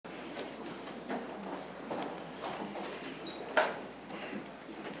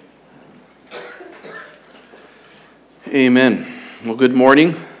Amen. Well, good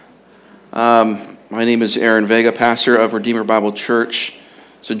morning. My name is Aaron Vega, pastor of Redeemer Bible Church.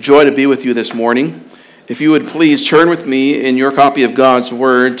 It's a joy to be with you this morning. If you would please turn with me in your copy of God's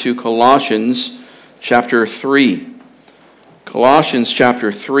Word to Colossians chapter 3. Colossians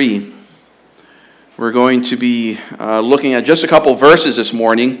chapter 3. We're going to be looking at just a couple verses this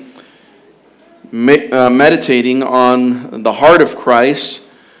morning, meditating on the heart of Christ,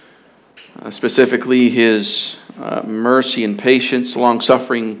 specifically his mercy and patience,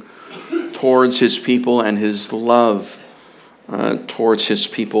 long-suffering towards his people, and his love towards his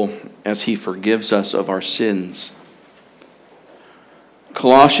people as he forgives us of our sins.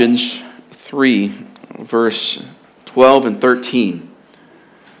 Colossians 3, verse 12 and 13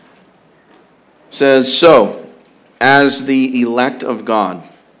 says, "So, as the elect of God,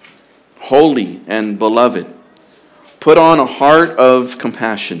 holy and beloved, put on a heart of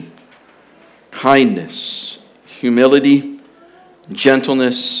compassion, kindness, humility,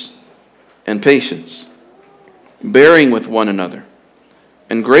 gentleness, and patience, bearing with one another,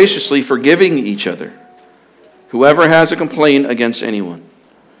 and graciously forgiving each other, whoever has a complaint against anyone,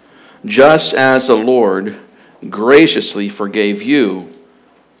 just as the Lord graciously forgave you,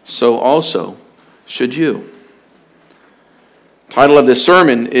 so also should you." The title of this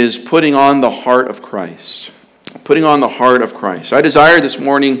sermon is Putting on the Heart of Christ. Putting on the heart of Christ. I desire this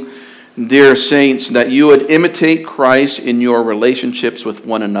morning, dear saints, that you would imitate Christ in your relationships with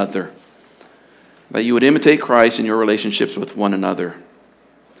one another. That you would imitate Christ in your relationships with one another.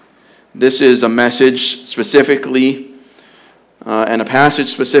 This is a message specifically, and a passage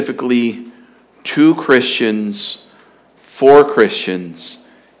specifically to Christians, for Christians,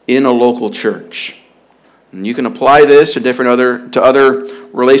 in a local church. And you can apply this to other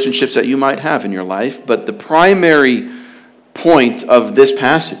relationships that you might have in your life, but the primary point of this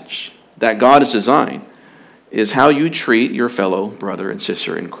passage that God has designed is how you treat your fellow brother and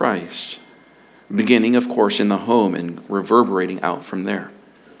sister in Christ. Beginning, of course, in the home and reverberating out from there.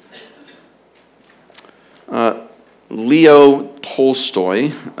 Leo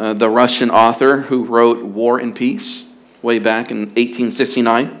Tolstoy, the Russian author who wrote War and Peace way back in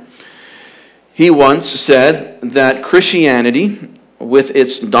 1869, he once said that Christianity, with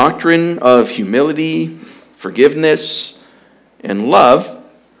its doctrine of humility, forgiveness, and love,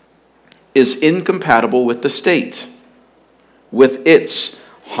 is incompatible with the state, with its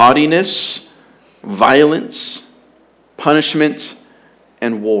haughtiness, violence, punishment,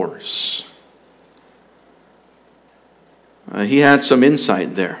 and wars. He had some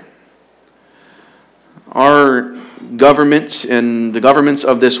insight there. Our government and the governments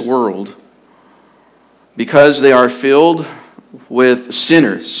of this world, because they are filled with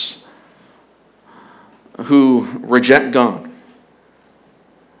sinners who reject God,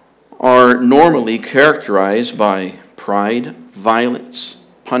 are normally characterized by pride, violence,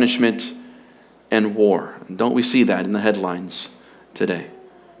 punishment, and war. Don't we see that in the headlines today?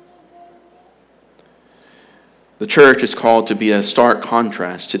 The church is called to be a stark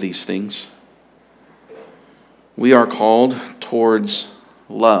contrast to these things. We are called towards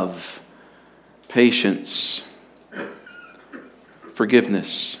love, patience,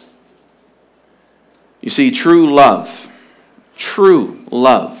 forgiveness. You see, true love,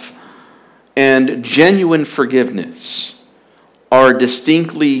 and genuine forgiveness are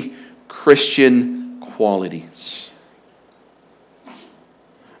distinctly Christian qualities.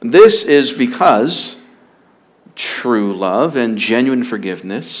 This is because true love and genuine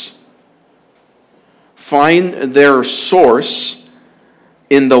forgiveness find their source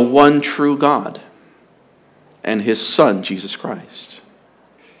in the one true God and his Son, Jesus Christ.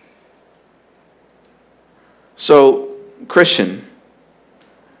 So, Christian,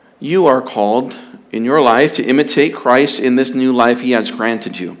 you are called in your life to imitate Christ in this new life he has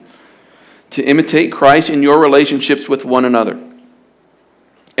granted you. To imitate Christ in your relationships with one another.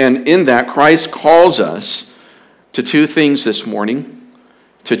 And in that, Christ calls us to two things this morning: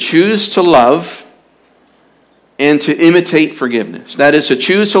 to choose to love and to imitate forgiveness. That is, to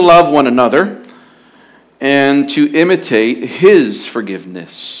choose to love one another and to imitate his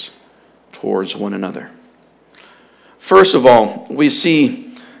forgiveness towards one another. First of all, we see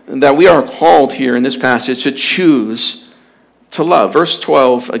that we are called here in this passage to choose to love. Verse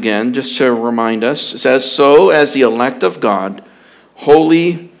 12, again, just to remind us, says, "So as the elect of God,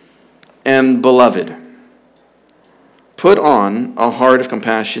 holy and beloved, put on a heart of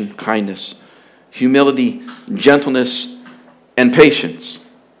compassion, kindness, humility, gentleness, and patience."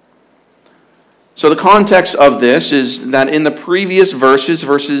 So the context of this is that in the previous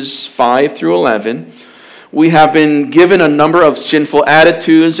verses 5 through 11, we have been given a number of sinful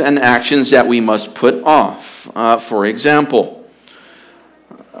attitudes and actions that we must put off. For example,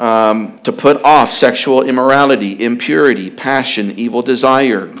 to put off sexual immorality, impurity, passion, evil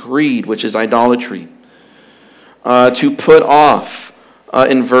desire, greed, which is idolatry. To put off,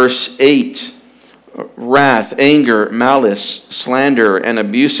 in verse 8, wrath, anger, malice, slander, and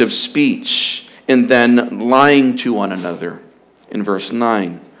abusive speech, and then lying to one another, in verse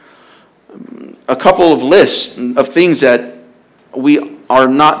 9. A couple of lists of things that we are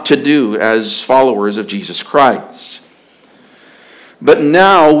not to do as followers of Jesus Christ. But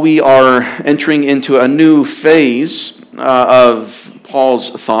now we are entering into a new phase of Paul's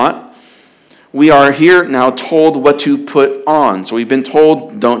thought. We are here now told what to put on. So we've been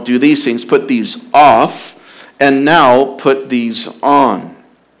told, don't do these things, put these off, and now put these on.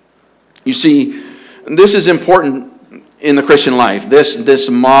 You see, this is important in the Christian life, this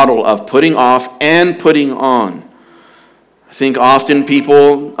model of putting off and putting on. I think often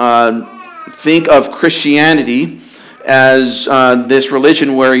people think of Christianity as this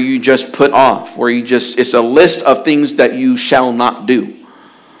religion where you just put off, where it's a list of things that you shall not do.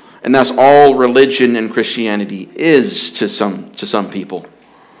 And that's all religion and Christianity is to some people.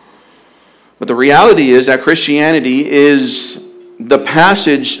 But the reality is that Christianity is the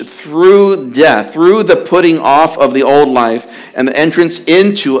passage through death, through the putting off of the old life and the entrance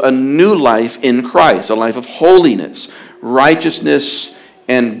into a new life in Christ, a life of holiness, righteousness,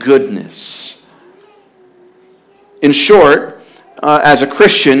 and goodness. In short, as a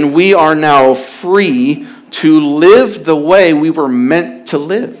Christian, we are now free to live the way we were meant to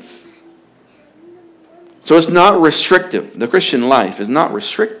live. So it's not restrictive. The Christian life is not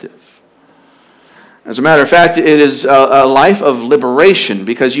restrictive. As a matter of fact, it is a life of liberation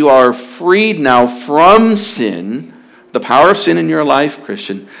because you are freed now from sin, the power of sin in your life,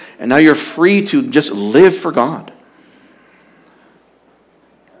 Christian, and now you're free to just live for God.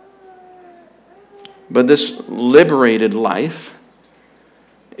 But this liberated life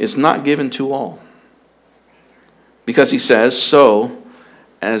is not given to all. Because he says, so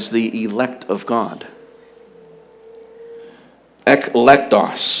as the elect of God.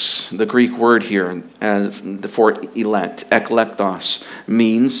 Eklektos, the Greek word here for elect, eklektos,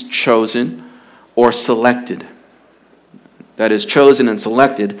 means chosen or selected. That is, chosen and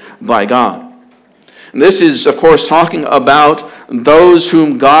selected by God. And this is, of course, talking about those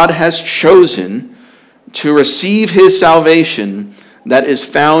whom God has chosen to receive his salvation that is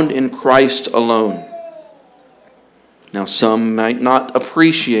found in Christ alone. Now, some might not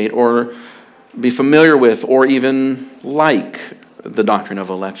appreciate or be familiar with or even like the doctrine of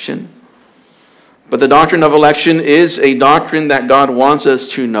election. But the doctrine of election is a doctrine that God wants us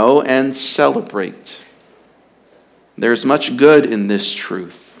to know and celebrate. There's much good in this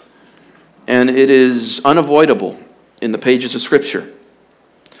truth, and it is unavoidable in the pages of Scripture.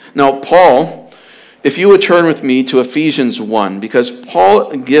 Now, Paul, if you would turn with me to Ephesians 1, because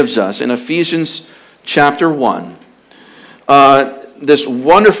Paul gives us in Ephesians chapter 1 this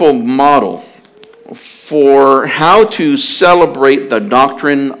wonderful model for how to celebrate the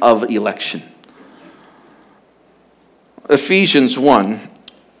doctrine of election. Ephesians 1,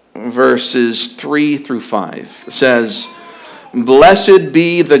 verses 3 through 5 says, "Blessed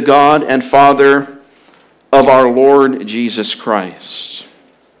be the God and Father of our Lord Jesus Christ,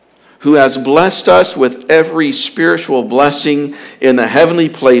 who has blessed us with every spiritual blessing in the heavenly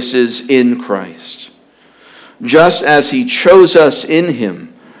places in Christ, just as he chose us in him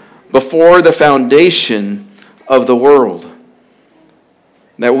before the foundation of the world,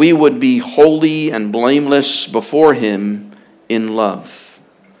 that we would be holy and blameless before him in love,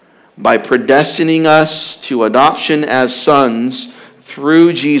 by predestining us to adoption as sons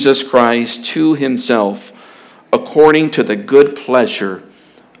through Jesus Christ to himself, according to the good pleasure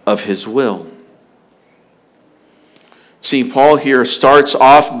of his will." See, Paul here starts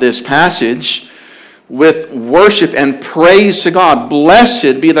off this passage with worship and praise to God.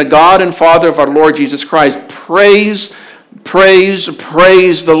 Blessed be the God and Father of our Lord Jesus Christ. Praise, praise,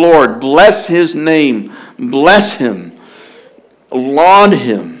 praise the Lord. Bless his name. Bless him. Laud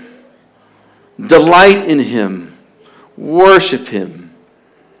him. Delight in him. Worship him.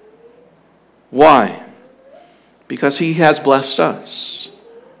 Why? Because he has blessed us.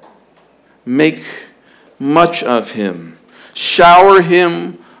 Make much of him. Shower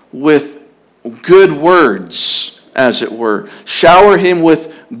him with good words, as it were. Shower him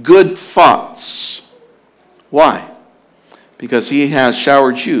with good thoughts. Why? Because he has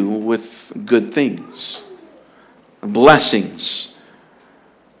showered you with good things, blessings.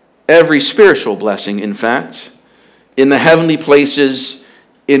 Every spiritual blessing, in fact, in the heavenly places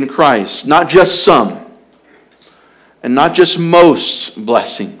in Christ. Not just some, and not just most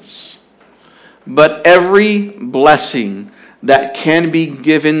blessings, But every blessing that can be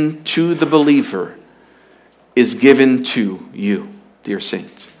given to the believer is given to you, dear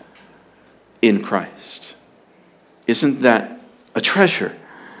saints, in Christ. Isn't that a treasure?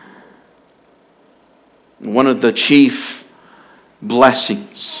 One of the chief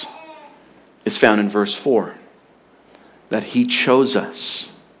blessings is found in verse 4, that He chose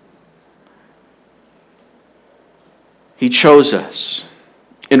us. He chose us.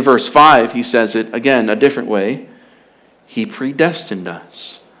 In verse 5, he says it again a different way. He predestined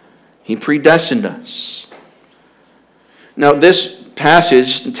us. He predestined us. Now, this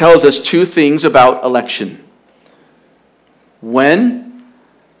passage tells us two things about election. When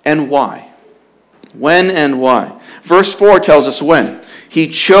and why. When and why. Verse 4 tells us when. He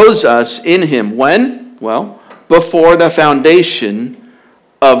chose us in Him. When? Well, before the foundation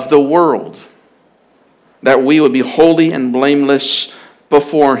of the world, that we would be holy and blameless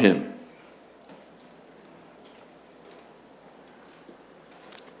before Him.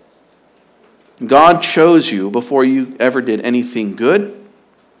 God chose you before you ever did anything good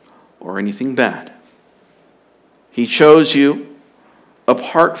or anything bad. He chose you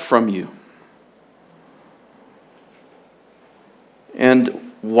apart from you.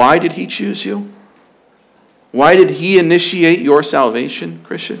 And why did He choose you? Why did He initiate your salvation,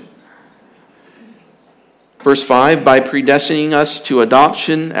 Christian? Verse 5, by predestining us to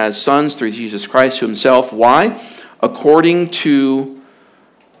adoption as sons through Jesus Christ to Himself. Why? According to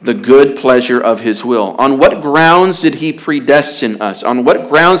the good pleasure of His will. On what grounds did He predestine us? On what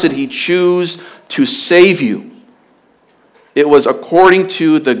grounds did He choose to save you? It was according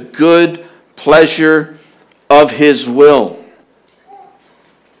to the good pleasure of His will.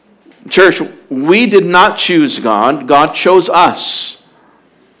 Church, we did not choose God. God chose us.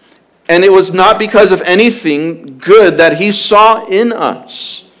 And it was not because of anything good that He saw in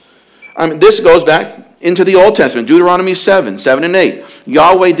us. This goes back into the Old Testament, Deuteronomy 7 and 8.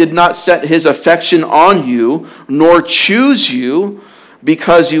 Yahweh did not set His affection on you, nor choose you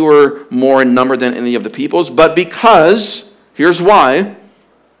because you were more in number than any of the peoples, but because, here's why,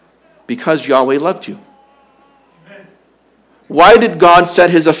 because Yahweh loved you. Amen. Why did God set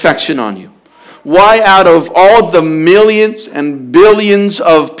His affection on you? Why, out of all the millions and billions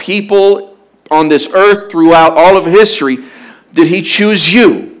of people on this earth throughout all of history, did He choose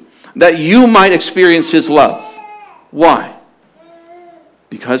you, that you might experience His love? Why?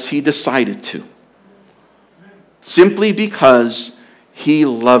 Because He decided to. Simply because He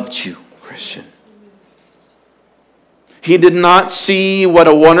loved you, Christian. He did not see what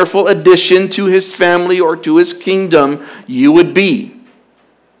a wonderful addition to His family or to His kingdom you would be.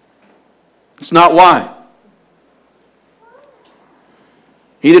 It's not why.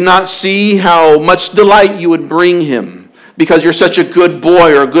 He did not see how much delight you would bring Him because you're such a good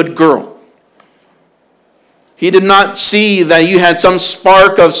boy or a good girl. He did not see that you had some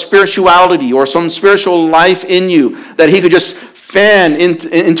spark of spirituality or some spiritual life in you that He could just fan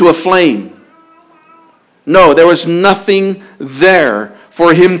into a flame. No, there was nothing there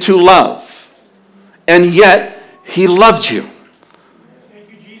for Him to love. And yet, He loved you.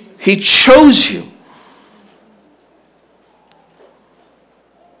 He chose you.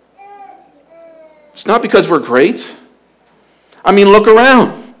 It's not because we're great. I mean, look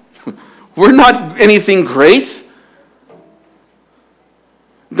around. We're not anything great.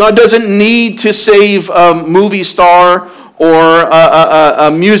 God doesn't need to save a movie star or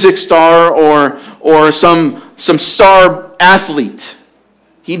a music star or some star athlete.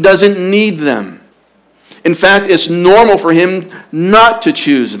 He doesn't need them. In fact, it's normal for Him not to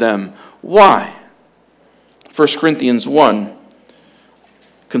choose them. Why? 1 Corinthians 1.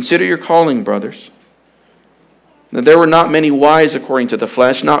 Consider your calling, brothers. That there were not many wise according to the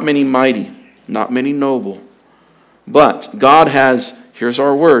flesh, not many mighty, not many noble. But God has, here's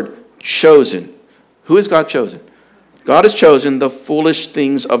our word, chosen. Who has God chosen? God has chosen the foolish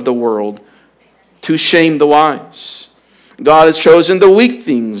things of the world to shame the wise. God has chosen the weak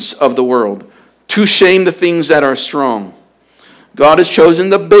things of the world to shame the things that are strong. God has chosen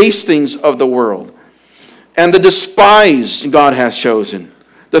the base things of the world. And the despised God has chosen.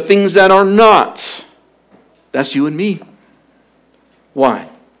 The things that are not. That's you and me. Why?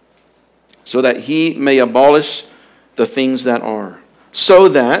 So that He may abolish the things that are. So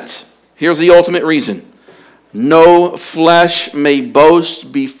that, here's the ultimate reason, no flesh may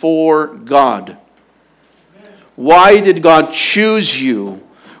boast before God. Why did God choose you,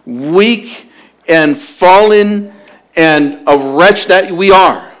 weak and fallen and a wretch that we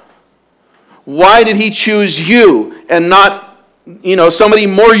are? Why did He choose you and not, somebody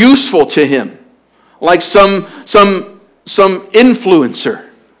more useful to Him, like some influencer?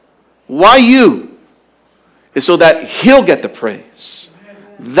 Why you? It's so that He'll get the praise.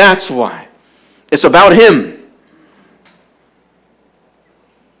 That's why. It's about Him.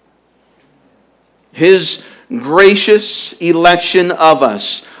 His gracious election of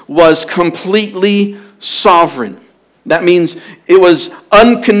us was completely sovereign. That means it was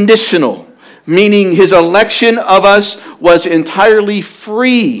unconditional, meaning His election of us was entirely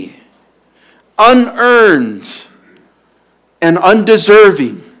free, unearned, and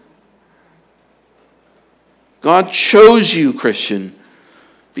undeserving. God chose you, Christian,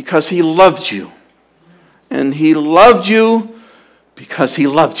 because He loved you. And He loved you because He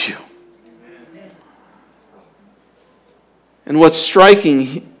loved you. And what's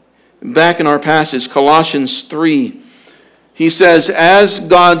striking, back in our passage, Colossians 3, he says, as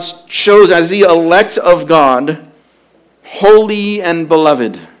the elect of God, holy and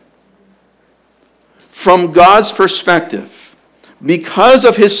beloved, from God's perspective, because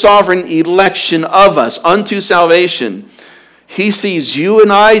of His sovereign election of us unto salvation, He sees you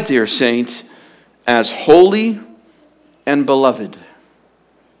and I, dear saint, as holy and beloved.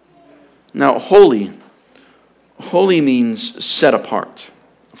 Now, holy means set apart.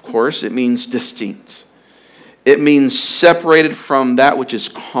 Of course, it means distinct. It means separated from that which is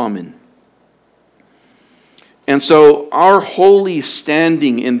common. And so our holy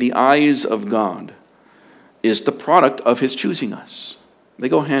standing in the eyes of God is the product of His choosing us. They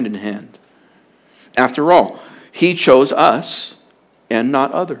go hand in hand. After all, He chose us and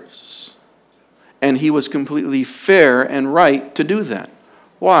not others. And He was completely fair and right to do that.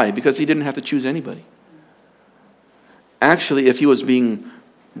 Why? Because He didn't have to choose anybody. Actually, if He was being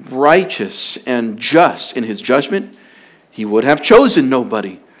righteous and just in His judgment, He would have chosen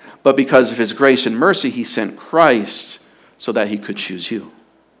nobody. But because of His grace and mercy, He sent Christ so that He could choose you.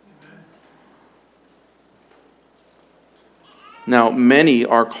 Now, many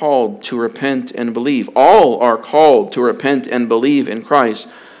are called to repent and believe. All are called to repent and believe in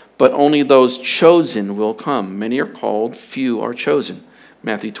Christ, but only those chosen will come. Many are called, few are chosen.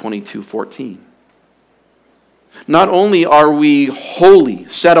 Matthew 22:14. Not only are we holy,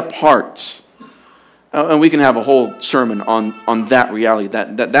 set apart, and we can have a whole sermon on that reality,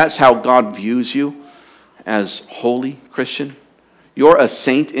 that's how God views you, as holy Christian. You're a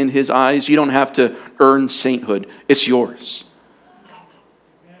saint in His eyes. You don't have to earn sainthood. It's yours.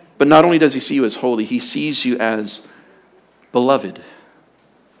 But not only does He see you as holy, He sees you as beloved.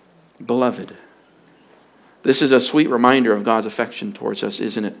 Beloved. This is a sweet reminder of God's affection towards us,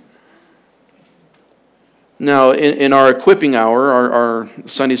 isn't it? Now, in our equipping hour, our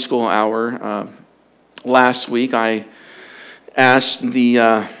Sunday school hour, last week, I asked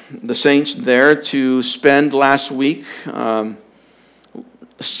the saints there to spend last week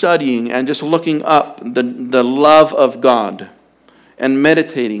studying and just looking up the love of God and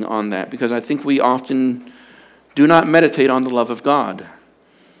meditating on that, because I think we often do not meditate on the love of God.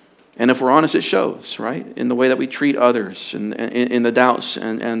 And if we're honest, it shows, right? In the way that we treat others, and in the doubts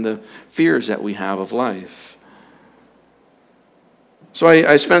and the fears that we have of life. So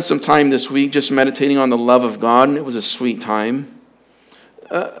I spent some time this week just meditating on the love of God, and it was a sweet time.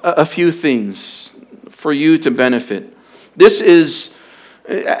 A few things for you to benefit. This is,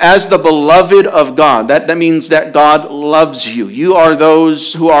 as the beloved of God, that means that God loves you. You are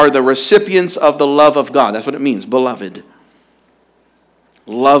those who are the recipients of the love of God. That's what it means, beloved.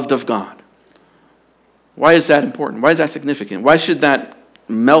 Loved of God. Why is that important? Why is that significant? Why should that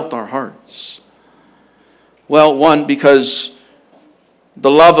melt our hearts? Well, one, because the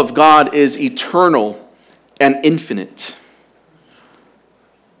love of God is eternal and infinite.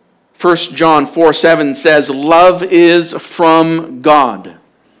 1 John 4:7 says, love is from God.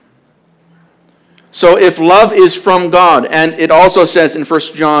 So if love is from God, and it also says in 1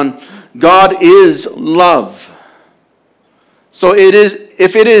 John, God is love. So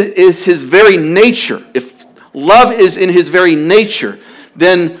if it is His very nature, if love is in His very nature,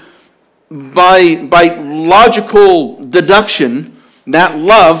 then by logical deduction, that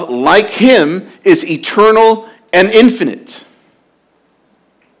love, like Him, is eternal and infinite.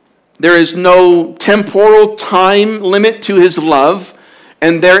 There is no temporal time limit to His love,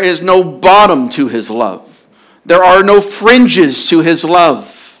 and there is no bottom to His love. There are no fringes to His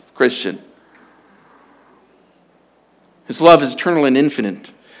love, Christian. His love is eternal and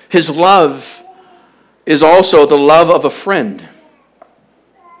infinite. His love is also the love of a friend.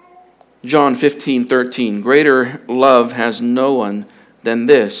 John 15:13, greater love has no one than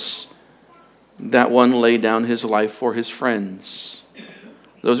this, that one laid down his life for his friends.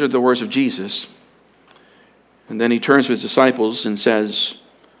 Those are the words of Jesus. And then He turns to His disciples and says,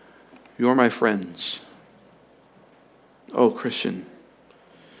 you're my friends. Oh, Christian,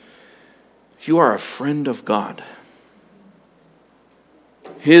 you are a friend of God.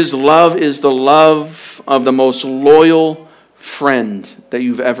 His love is the love of the most loyal friend that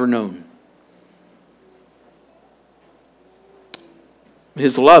you've ever known.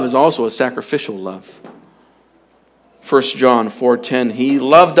 His love is also a sacrificial love. 1 John 4:10, He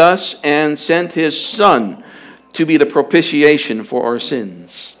loved us and sent His Son to be the propitiation for our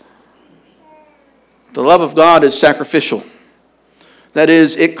sins. The love of God is sacrificial. That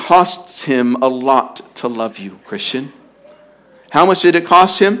is, it costs Him a lot to love you, Christian. How much did it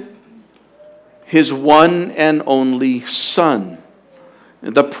cost Him? His one and only Son,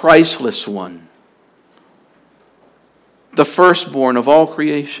 the priceless one, the firstborn of all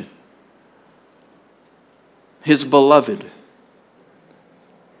creation, His beloved.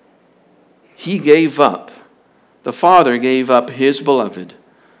 He gave up, the Father gave up His beloved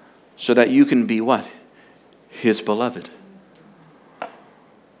so that you can be what? His beloved.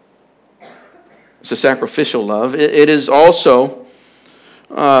 It's a sacrificial love. It is also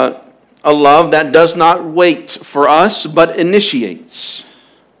a love that does not wait for us, but initiates.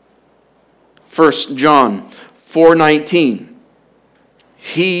 1 John 4:19.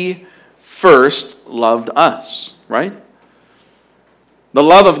 He first loved us, right? The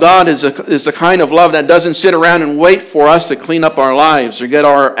love of God is the kind of love that doesn't sit around and wait for us to clean up our lives or get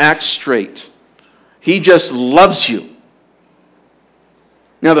our acts straight. He just loves you.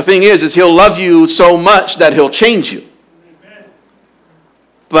 Now the thing is He'll love you so much that He'll change you.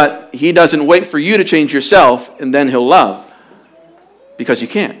 But He doesn't wait for you to change yourself and then He'll love. Because you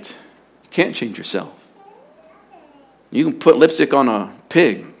can't. You can't change yourself. You can put lipstick on a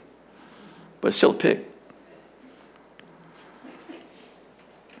pig, but it's still a pig.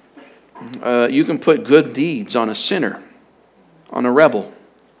 You can put good deeds on a sinner, on a rebel,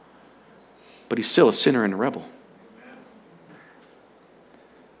 but he's still a sinner and a rebel.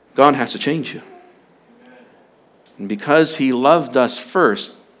 God has to change you. And because He loved us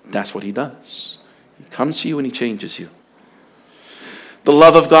first, that's what He does. He comes to you and He changes you. The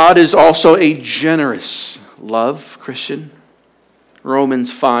love of God is also a generous love, Christian. Romans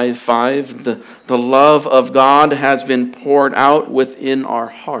 5:5, the love of God has been poured out within our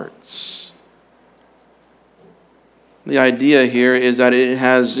hearts. The idea here is that it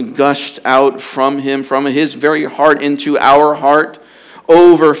has gushed out from Him, from His very heart into our heart,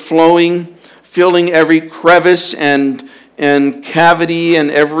 overflowing, filling every crevice and cavity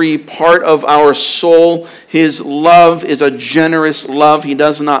and every part of our soul. His love is a generous love. He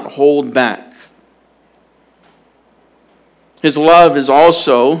does not hold back. His love is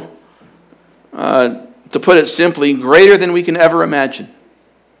also, to put it simply, greater than we can ever imagine.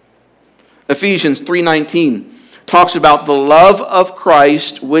 Ephesians 3:19 talks about the love of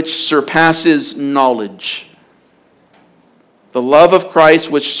Christ which surpasses knowledge. The love of Christ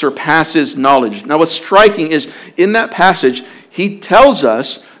which surpasses knowledge. Now what's striking is, in that passage, he tells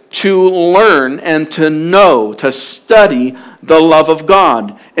us to learn and to know, to study the love of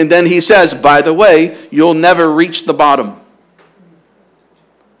God. And then he says, by the way, you'll never reach the bottom.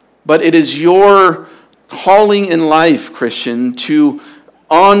 But it is your calling in life, Christian, to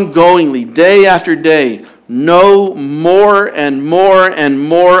ongoingly, day after day, know more and more and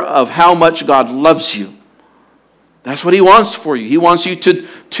more of how much God loves you. That's what He wants for you. He wants you because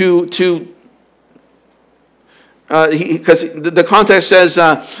the context says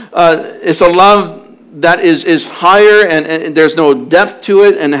it's a love that is higher and there's no depth to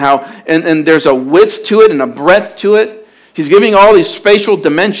it and there's a width to it and a breadth to it. He's giving all these spatial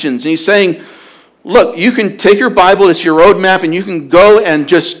dimensions, and He's saying, look, you can take your Bible, it's your roadmap, and you can go and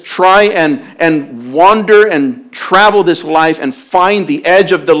just try and wander and travel this life and find the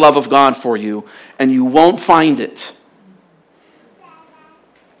edge of the love of God for you, and you won't find it.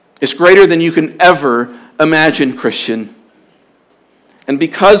 It's greater than you can ever imagine, Christian. And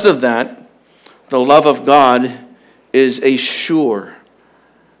because of that, the love of God is a sure,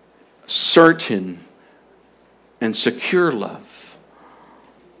 certain, and secure love.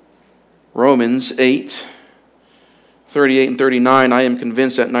 Romans 8:38 and 39, I am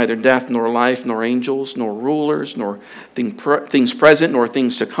convinced that neither death nor life, nor angels, nor rulers, nor things present, nor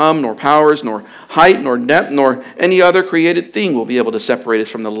things to come, nor powers, nor height, nor depth, nor any other created thing will be able to separate us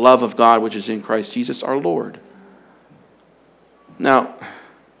from the love of God which is in Christ Jesus our Lord. Now,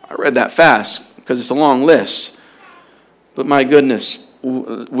 I read that fast because it's a long list. But my goodness,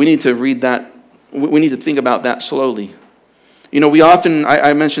 we need to read that. We need to think about that slowly. You know, we often,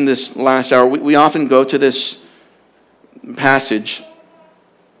 I mentioned this last hour, we often go to this passage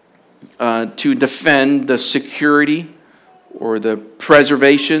to defend the security or the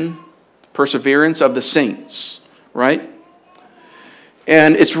preservation, perseverance of the saints, right?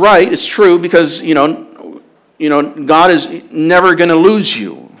 And it's right, it's true, because, God is never going to lose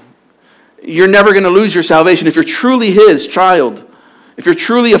you. You're never going to lose your salvation. If you're truly his child, if you're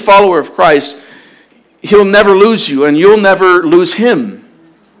truly a follower of Christ, he'll never lose you, and you'll never lose him.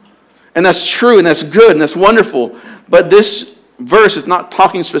 And that's true, and that's good, and that's wonderful. But this verse is not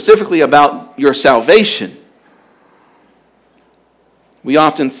talking specifically about your salvation. We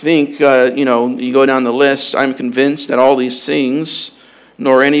often think, you go down the list, I'm convinced that all these things,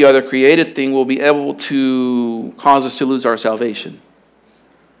 nor any other created thing, will be able to cause us to lose our salvation.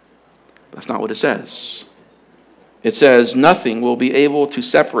 That's not what it says. It says nothing will be able to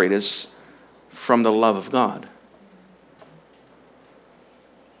separate us from the love of God.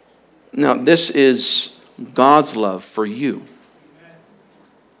 Now, this is God's love for you.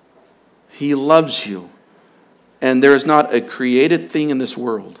 He loves you. And there is not a created thing in this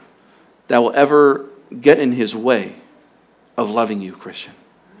world that will ever get in his way of loving you, Christian.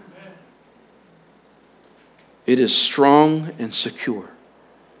 It is strong and secure.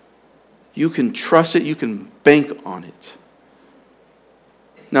 You can trust it. You can bank on it.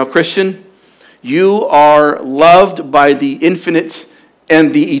 Now, Christian, you are loved by the infinite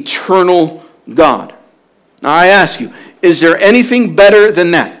and the eternal God. Now, I ask you, is there anything better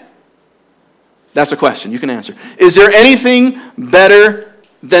than that? That's a question you can answer. Is there anything better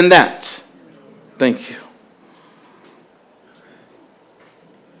than that? Thank you.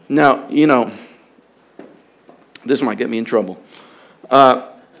 Now, this might get me in trouble.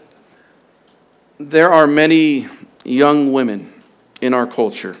 There are many young women in our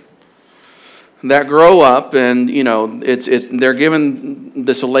culture that grow up and, they're given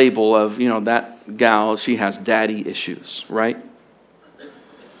this label of, that gal, she has daddy issues, right?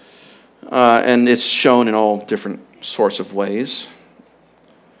 And it's shown in all different sorts of ways.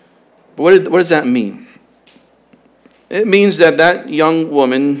 But what does that mean? It means that young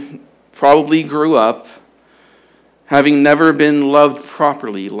woman probably grew up having never been loved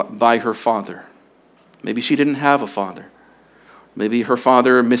properly by her father. Maybe she didn't have a father. Maybe her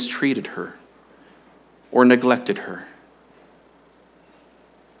father mistreated her or neglected her.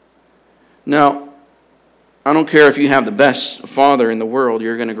 Now, I don't care if you have the best father in the world,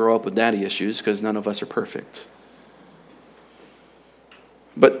 you're going to grow up with daddy issues because none of us are perfect.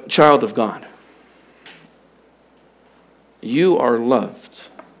 But child of God, you are loved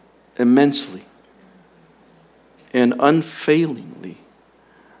immensely and unfailingly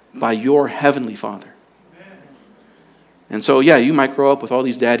by your heavenly Father. And so, you might grow up with all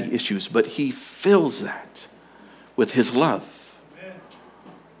these daddy issues, but he fills that with his love.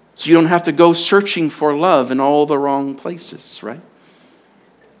 So you don't have to go searching for love in all the wrong places, right?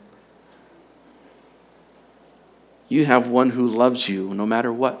 You have one who loves you no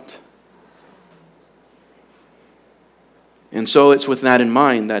matter what. And so it's with that in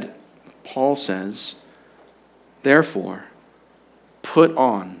mind that Paul says, therefore, put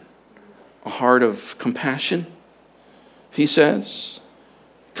on a heart of compassion, he says,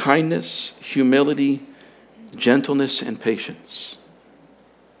 kindness, humility, gentleness, and patience.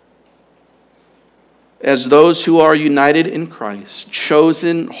 As those who are united in Christ,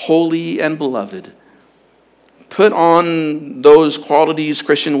 chosen, holy, and beloved, put on those qualities,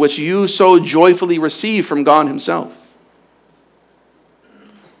 Christian, which you so joyfully receive from God himself.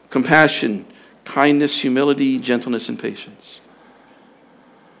 Compassion, kindness, humility, gentleness, and patience.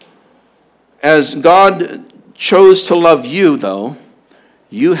 As God chose to love you, though,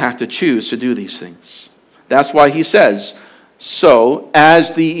 you have to choose to do these things. That's why he says, so,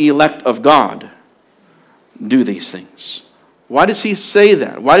 as the elect of God, do these things. Why does he say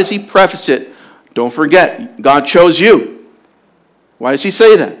that? Why does he preface it? Don't forget, God chose you. Why does he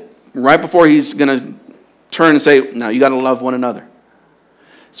say that? Right before he's going to turn and say, now you got to love one another.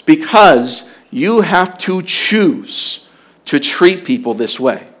 It's because you have to choose to treat people this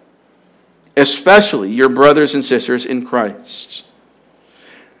way, especially your brothers and sisters in Christ.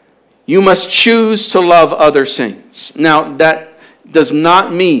 You must choose to love other saints. Now, that does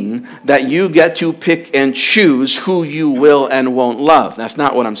not mean that you get to pick and choose who you will and won't love. That's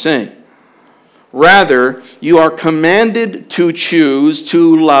not what I'm saying. Rather, you are commanded to choose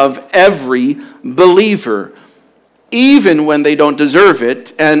to love every believer, even when they don't deserve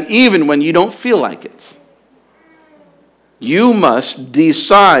it, and even when you don't feel like it. You must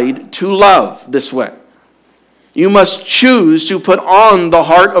decide to love this way. You must choose to put on the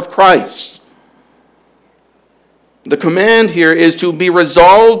heart of Christ. The command here is to be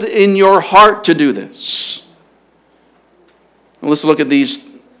resolved in your heart to do this. Let's look at these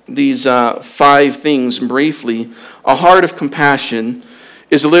 5 things briefly. A heart of compassion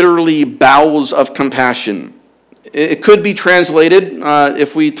is literally bowels of compassion. It could be translated,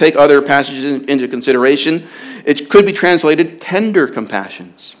 if we take other passages into consideration, it could be translated tender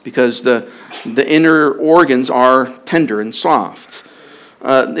compassions, because the inner organs are tender and soft.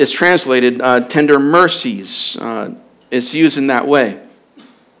 It's translated tender mercies. It's used in that way.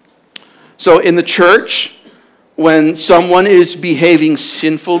 So in the church, when someone is behaving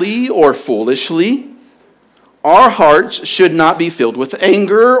sinfully or foolishly, our hearts should not be filled with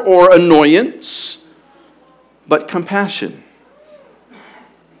anger or annoyance, but compassion.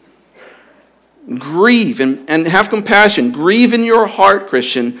 Grieve and have compassion. Grieve in your heart,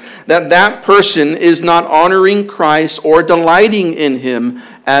 Christian, that person is not honoring Christ or delighting in him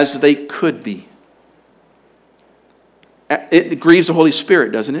as they could be. It grieves the Holy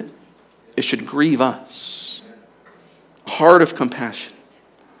Spirit, doesn't it? It should grieve us. A heart of compassion.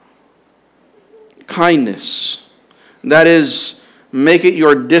 Kindness. That is, make it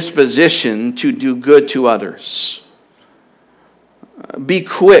your disposition to do good to others. Be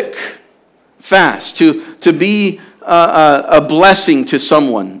quick, fast, to be a blessing to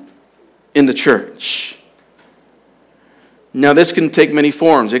someone in the church. Now, this can take many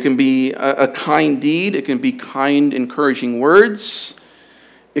forms. It can be a kind deed. It can be kind, encouraging words.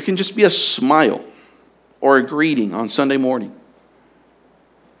 It can just be a smile or a greeting on Sunday morning.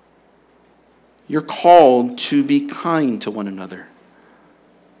 You're called to be kind to one another.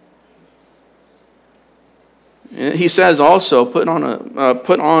 He says also, put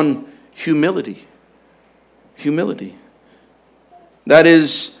on humility. Humility. That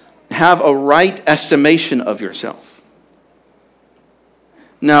is, have a right estimation of yourself.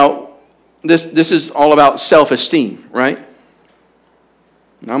 Now, this is all about self-esteem, right?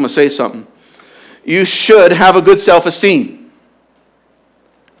 Now, I'm going to say something. You should have a good self-esteem.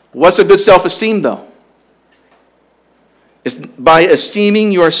 What's a good self-esteem, though? It's by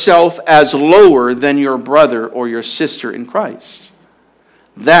esteeming yourself as lower than your brother or your sister in Christ.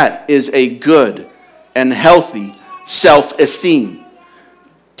 That is a good and healthy self-esteem.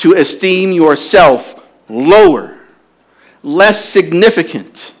 To esteem yourself lower, less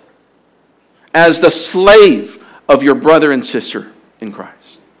significant, as the slave of your brother and sister in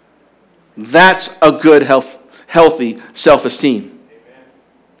Christ. That's a good, healthy self-esteem.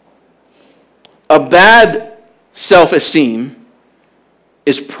 A bad self-esteem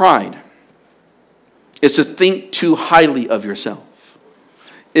is pride. It's to think too highly of yourself.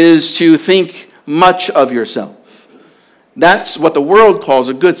 Is to think much of yourself. That's what the world calls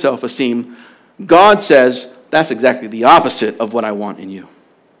a good self-esteem. God says that's exactly the opposite of what I want in you.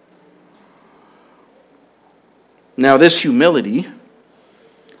 Now, this humility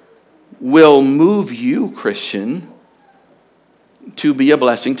will move you, Christian, to be a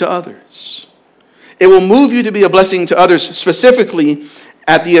blessing to others. It will move you to be a blessing to others, specifically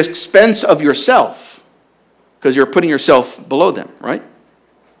at the expense of yourself, because you're putting yourself below them, right?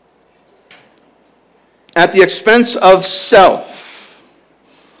 At the expense of self.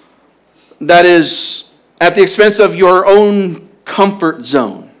 That is, at the expense of your own comfort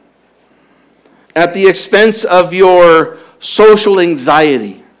zone. At the expense of your social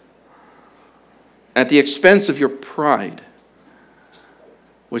anxiety. At the expense of your pride,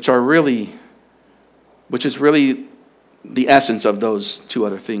 which is really the essence of those two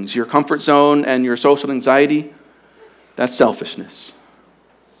other things. Your comfort zone and your social anxiety, that's selfishness.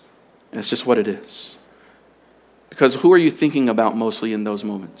 That's just what it is. Because who are you thinking about mostly in those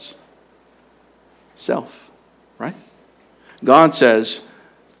moments? Self, right? God says,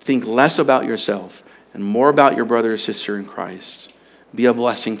 think less about yourself and more about your brother or sister in Christ. Be a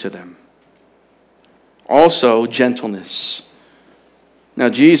blessing to them. Also, gentleness. Now,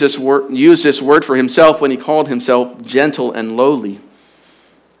 Jesus used this word for himself when he called himself gentle and lowly.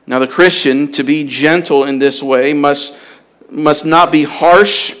 Now, the Christian, to be gentle in this way, must not be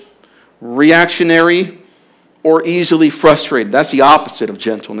harsh, reactionary, or easily frustrated. That's the opposite of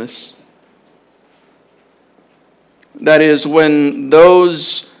gentleness. That is, when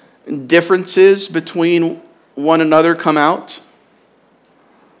those differences between one another come out,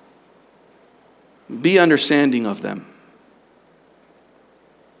 be understanding of them.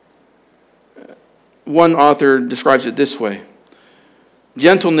 One author describes it this way.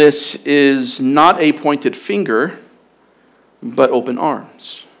 Gentleness is not a pointed finger, but open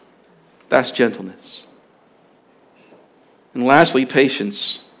arms. That's gentleness. And lastly,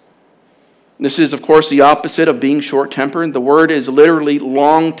 patience. This is, of course, the opposite of being short-tempered. The word is literally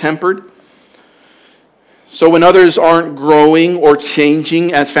long-tempered. So when others aren't growing or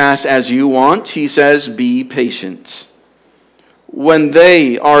changing as fast as you want, he says, be patient. When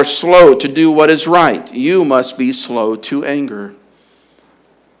they are slow to do what is right, you must be slow to anger.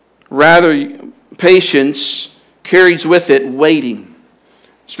 Rather, patience carries with it waiting,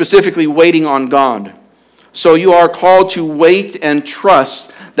 specifically waiting on God. So you are called to wait and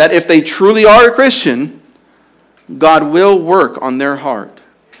trust that if they truly are a Christian, God will work on their heart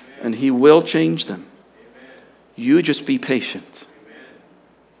and He will change them. You just be patient.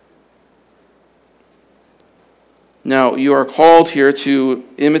 Now, you are called here to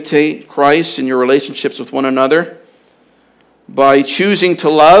imitate Christ in your relationships with one another by choosing to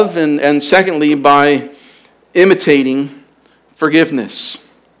love and secondly, by imitating forgiveness.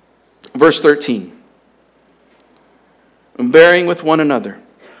 Verse 13. Bearing with one another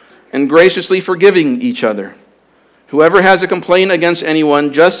and graciously forgiving each other. Whoever has a complaint against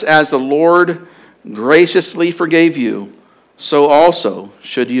anyone, just as the Lord graciously forgave you, so also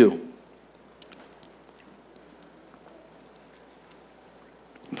should you.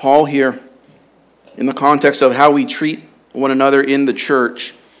 Paul here, in the context of how we treat one another in the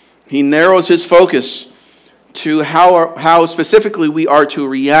church, he narrows his focus to how specifically we are to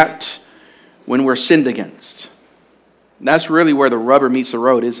react when we're sinned against. That's really where the rubber meets the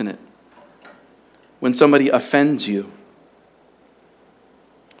road, isn't it? When somebody offends you.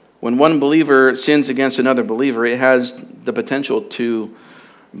 When one believer sins against another believer, it has the potential to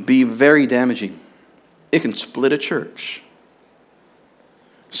be very damaging. It can split a church.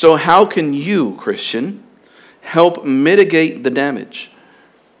 So how can you, Christian, help mitigate the damage?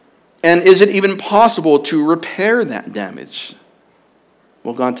 And is it even possible to repair that damage?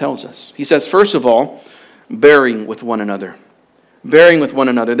 Well, God tells us. He says, first of all, bearing with one another. Bearing with one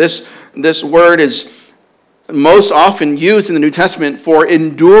another. This word is most often used in the New Testament for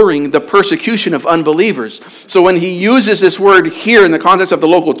enduring the persecution of unbelievers. So when he uses this word here in the context of the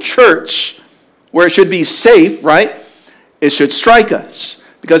local church, where it should be safe, right? It should strike us.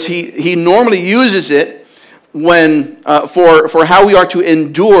 Because he normally uses it when for how we are to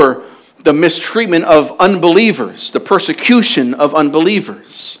endure the mistreatment of unbelievers, the persecution of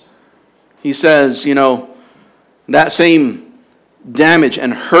unbelievers. He says, that same damage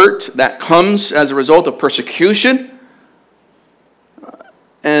and hurt that comes as a result of persecution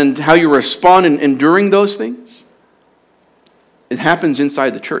and how you respond in enduring those things, it happens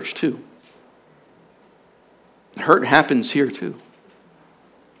inside the church too. Hurt happens here too.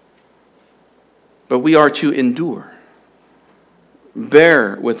 But we are to endure,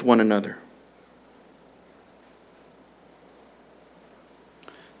 bear with one another.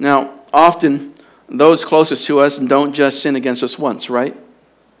 Now, often those closest to us don't just sin against us once, right?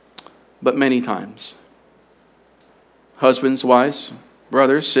 But many times. Husbands, wives,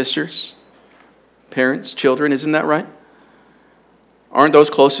 brothers, sisters, parents, children, isn't that right? Aren't those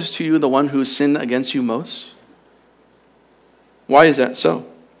closest to you the one who sinned against you most? Why is that so?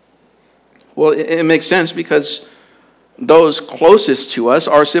 Well, it makes sense because those closest to us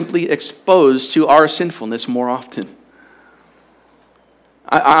are simply exposed to our sinfulness more often.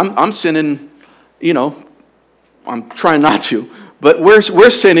 I'm sinning, I'm trying not to, but we're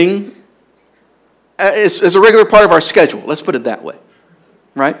sinning as a regular part of our schedule. Let's put it that way,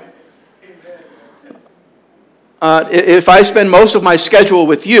 right? If I spend most of my schedule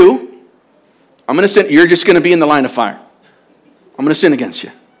with you, I'm going to sin. You're just going to be in the line of fire. I'm going to sin against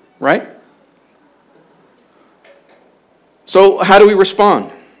you, right? So how do we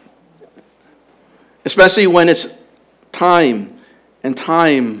respond? Especially when it's time and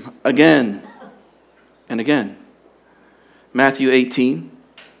time again and again. Matthew 18,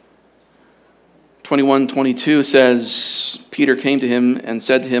 21-22 says, Peter came to him and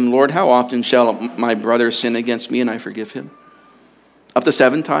said to him, Lord, how often shall my brother sin against me and I forgive him? Up to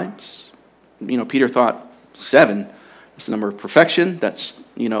 7 times? Peter thought, 7? That's the number of perfection. That's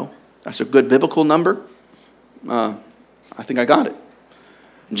a good biblical number. I think I got it.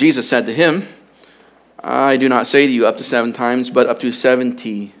 Jesus said to him, I do not say to you up to 7 times, but up to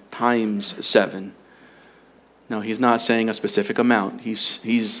 70 times 7. No, he's not saying a specific amount.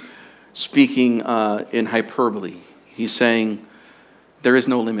 He's speaking in hyperbole. He's saying, there is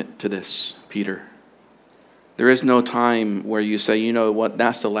no limit to this, Peter. There is no time where you say, you know what,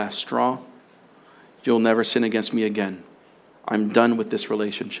 that's the last straw. You'll never sin against me again. I'm done with this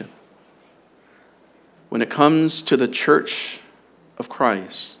relationship. When it comes to the church of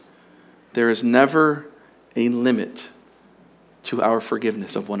Christ, there is never a limit to our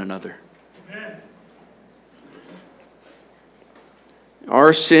forgiveness of one another. Amen.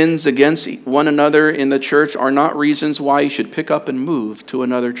 Our sins against one another in the church are not reasons why you should pick up and move to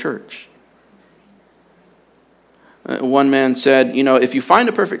another church. One man said, if you find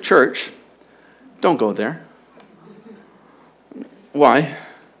a perfect church, don't go there. Why?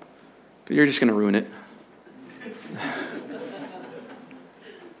 Because you're just going to ruin it.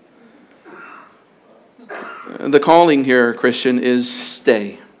 The calling here, Christian, is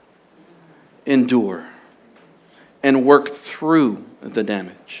stay, endure, and work through the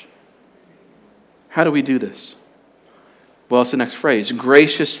damage. How do we do this? Well, it's the next phrase,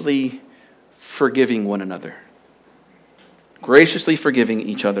 graciously forgiving one another. Graciously forgiving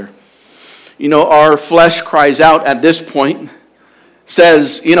each other. You know, our flesh cries out at this point,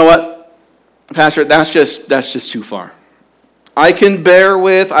 says, you know what, Pastor, that's just too far. I can bear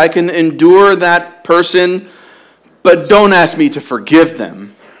with, I can endure that person, but don't ask me to forgive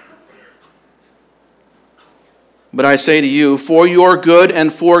them. But I say to you, for your good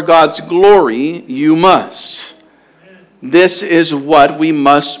and for God's glory, you must. This is what we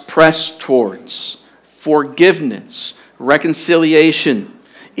must press towards. Forgiveness, reconciliation.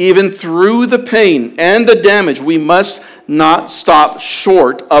 Even through the pain and the damage, we must not stop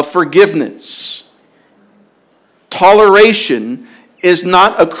short of forgiveness. Toleration is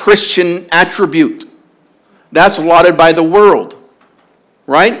not a Christian attribute. That's lauded by the world.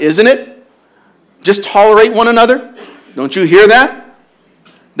 Right? Isn't it? Just tolerate one another. Don't you hear that?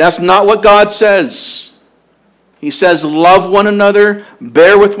 That's not what God says. He says, love one another,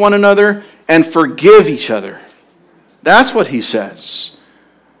 bear with one another, and forgive each other. That's what he says.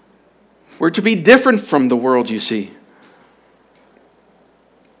 We're to be different from the world, you see.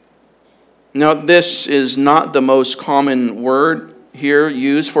 Now, this is not the most common word here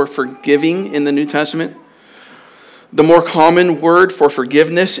used for forgiving in the New Testament. The more common word for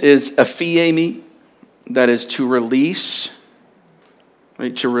forgiveness is aphiemi, that is to release,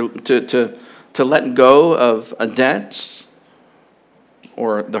 right? To let go of a debt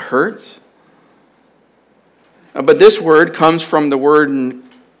or the hurt. But this word comes from the word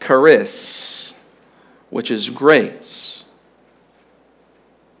charis, which is grace.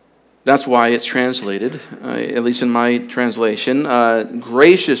 That's why it's translated, at least in my translation,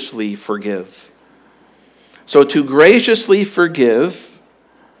 graciously forgive. So to graciously forgive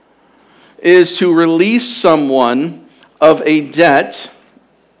is to release someone of a debt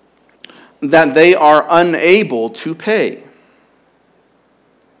that they are unable to pay.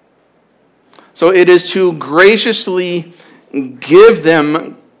 So it is to graciously give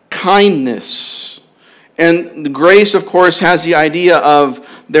them kindness. And the grace, of course, has the idea of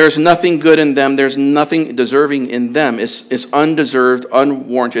there's nothing good in them, there's nothing deserving in them. It's undeserved,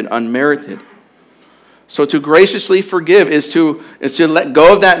 unwarranted, unmerited. So to graciously forgive is to let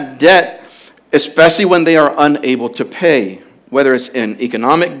go of that debt, especially when they are unable to pay. Whether it's an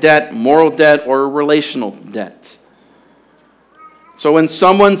economic debt, moral debt, or a relational debt. So when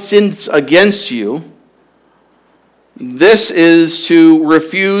someone sins against you, this is to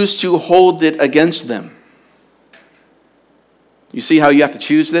refuse to hold it against them. You see how you have to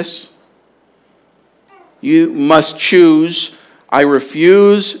choose this? You must choose, I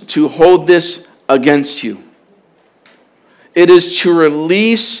refuse to hold this against you. It is to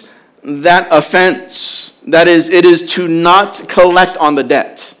release that offense. That is, it is to not collect on the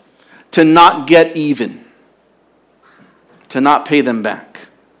debt, to not get even, to not pay them back.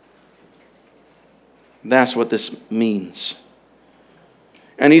 That's what this means.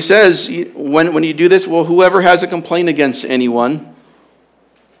 And he says, when you do this, well, whoever has a complaint against anyone.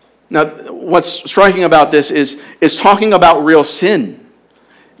 Now, what's striking about this is it's talking about real sin.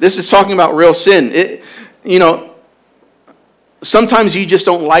 This is talking about real sin. Sometimes you just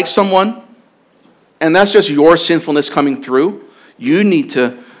don't like someone, and that's just your sinfulness coming through. You need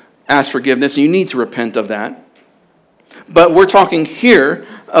to ask forgiveness, and you need to repent of that. But we're talking here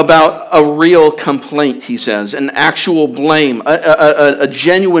about a real complaint, he says, an actual blame, a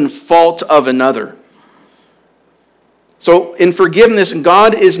genuine fault of another. So in forgiveness,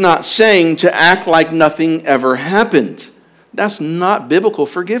 God is not saying to act like nothing ever happened. That's not biblical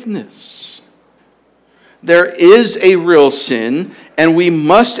forgiveness. There is a real sin, and we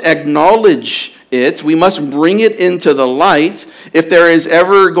must acknowledge it. We must bring it into the light if there is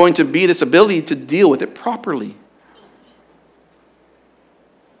ever going to be this ability to deal with it properly.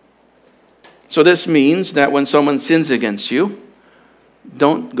 So this means that when someone sins against you,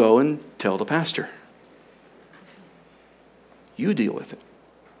 don't go and tell the pastor. You deal with it.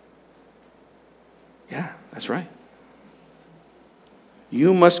 Yeah, that's right.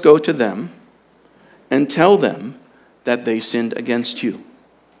 You must go to them and tell them that they sinned against you.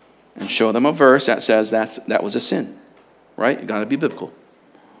 And show them a verse that says that was a sin. Right? You got to be biblical.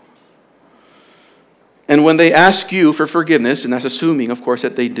 And when they ask you for forgiveness, and that's assuming, of course,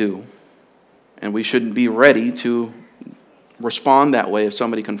 that they do, and we should be ready to respond that way if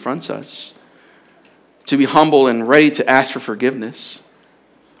somebody confronts us, to be humble and ready to ask for forgiveness.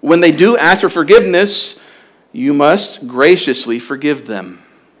 When they do ask for forgiveness, you must graciously forgive them.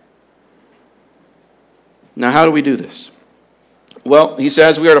 Now, how do we do this? Well, he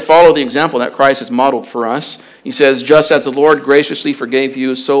says we are to follow the example that Christ has modeled for us. He says, just as the Lord graciously forgave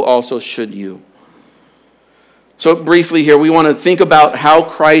you, so also should you. So briefly here, we want to think about how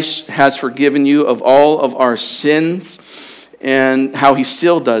Christ has forgiven you of all of our sins and how he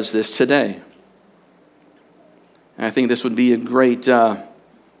still does this today. And I think this would be a great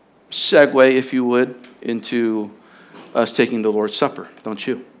segue, if you would, into us taking the Lord's Supper, don't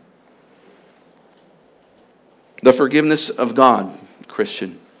you? The forgiveness of God,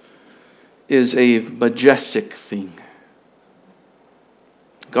 Christian, is a majestic thing.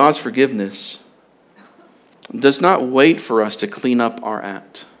 God's forgiveness does not wait for us to clean up our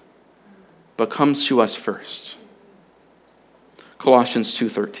act, but comes to us first. Colossians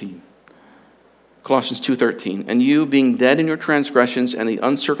 2:13. Colossians 2:13. And you, being dead in your transgressions and the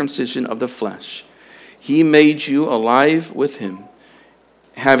uncircumcision of the flesh, he made you alive with him,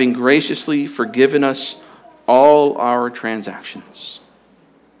 having graciously forgiven us all our transactions.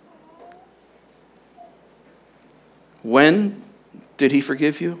 When did he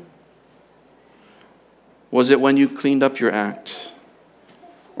forgive you? Was it when you cleaned up your act?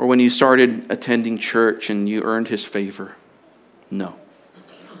 Or when you started attending church and you earned his favor? No.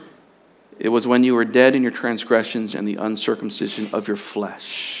 It was when you were dead in your transgressions and the uncircumcision of your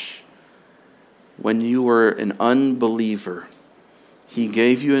flesh. When you were an unbeliever, he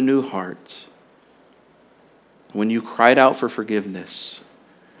gave you a new heart. When you cried out for forgiveness,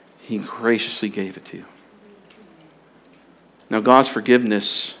 he graciously gave it to you. Now, God's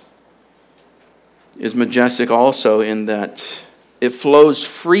forgiveness is majestic also in that it flows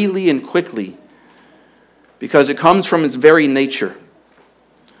freely and quickly because it comes from its very nature.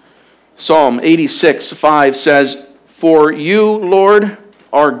 Psalm 86:5 says, "For you, Lord,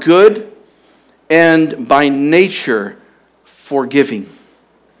 are good and by nature forgiving."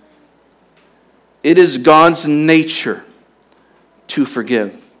 It is God's nature to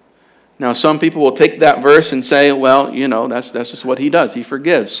forgive. Now, some people will take that verse and say, well, that's just what he does. He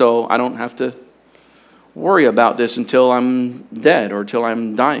forgives, so I don't have to worry about this until I'm dead or until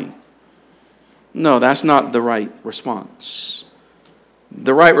I'm dying. No, that's not the right response.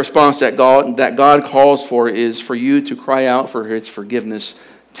 The right response that God calls for is for you to cry out for his forgiveness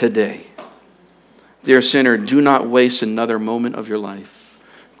today. Dear sinner, do not waste another moment of your life.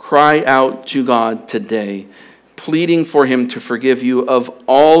 Cry out to God today, pleading for him to forgive you of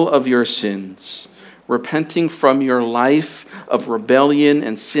all of your sins, repenting from your life of rebellion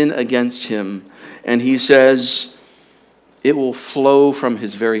and sin against him. And he says it will flow from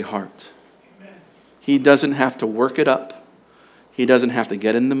his very heart. Amen. He doesn't have to work it up. He doesn't have to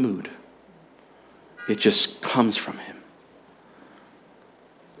get in the mood. It just comes from him.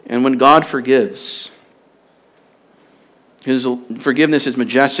 And when God forgives, his forgiveness is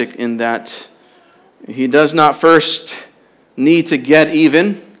majestic in that he does not first need to get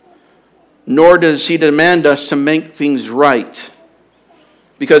even, nor does he demand us to make things right.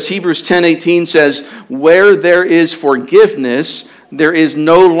 Because Hebrews 10:18 says, where there is forgiveness, there is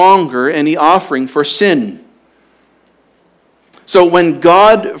no longer any offering for sin. So when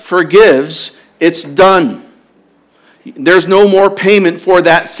God forgives, it's done. There's no more payment for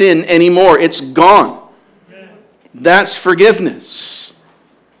that sin anymore. It's gone. That's forgiveness.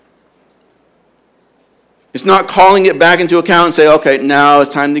 It's not calling it back into account and say, okay, now it's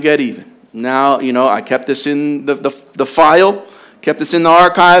time to get even. Now, I kept this in the file, kept this in the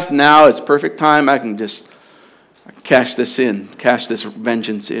archive. Now it's perfect time. I can just cash this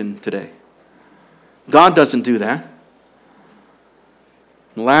vengeance in today. God doesn't do that.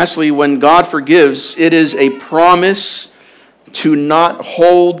 And lastly, when God forgives, it is a promise to not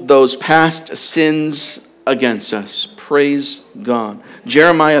hold those past sins against us. Praise God.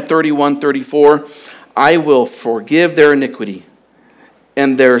 Jeremiah 31:34, I will forgive their iniquity,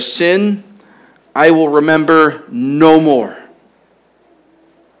 and their sin I will remember no more.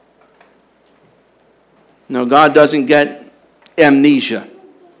 No, God doesn't get amnesia.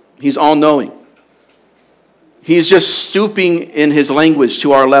 He's all-knowing. He's just stooping in his language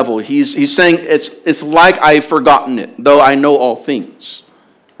to our level. He's saying it's like I've forgotten it, though I know all things.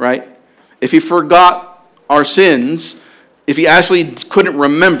 Right? If he forgot our sins, if he actually couldn't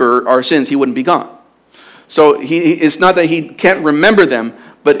remember our sins, he wouldn't be gone. So it's not that he can't remember them,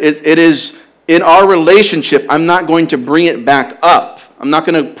 but it is in our relationship, I'm not going to bring it back up. I'm not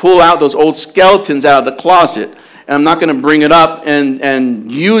going to pull out those old skeletons out of the closet, and I'm not going to bring it up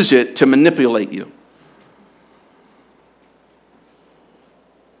and use it to manipulate you.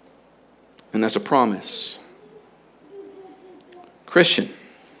 And that's a promise. Christian,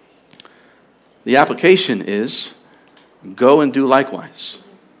 the application is go and do likewise.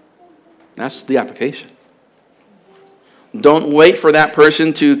 That's the application. Don't wait for that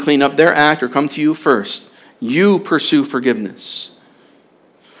person to clean up their act or come to you first. You pursue forgiveness.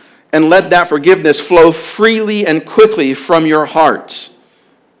 And let that forgiveness flow freely and quickly from your heart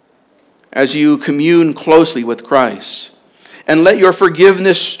as you commune closely with Christ. And let your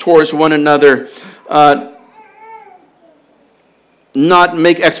forgiveness towards one another not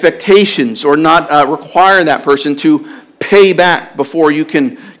make expectations or not require that person to pay back before you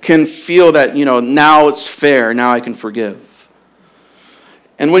can feel that, now it's fair, now I can forgive.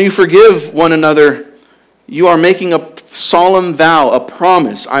 And when you forgive one another, you are making a solemn vow, a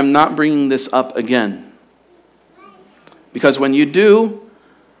promise. I'm not bringing this up again. Because when you do,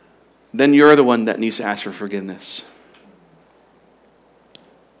 then you're the one that needs to ask for forgiveness.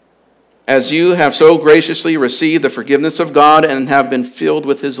 As you have so graciously received the forgiveness of God and have been filled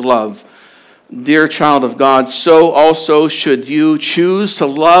with His love, dear child of God, so also should you choose to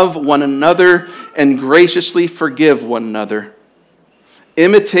love one another and graciously forgive one another.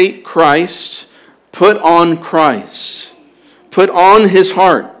 Imitate Christ. Put on Christ. Put on His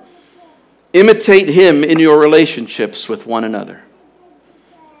heart. Imitate Him in your relationships with one another.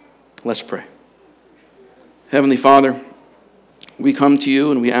 Let's pray. Heavenly Father, we come to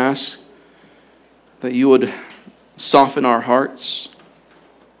you and we ask that you would soften our hearts,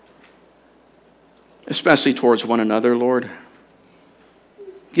 especially towards one another, Lord.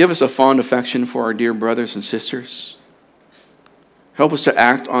 Give us a fond affection for our dear brothers and sisters. Help us to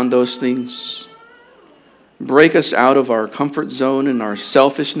act on those things. Break us out of our comfort zone and our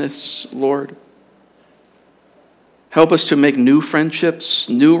selfishness, Lord. Help us to make new friendships,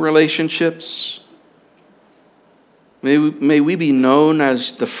 new relationships. May we be known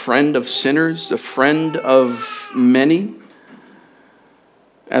as the friend of sinners, the friend of many,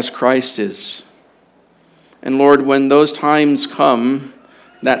 as Christ is. And Lord, when those times come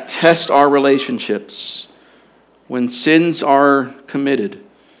that test our relationships, when sins are committed,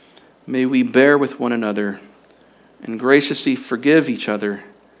 may we bear with one another and graciously forgive each other,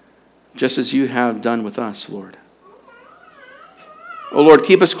 just as you have done with us, Lord. Oh Lord,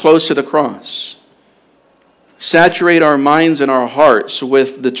 keep us close to the cross. Saturate our minds and our hearts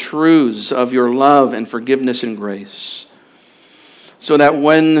with the truths of your love and forgiveness and grace, so that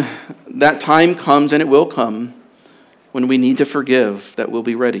when that time comes, and it will come, when we need to forgive, that we'll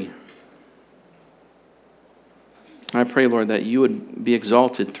be ready. I pray, Lord, that you would be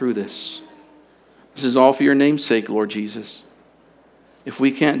exalted through this. This is all for your name's sake, Lord Jesus. If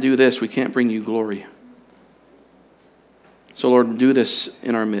we can't do this, we can't bring you glory. So, Lord, do this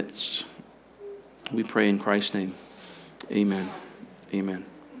in our midst. We pray in Christ's name. Amen. Amen.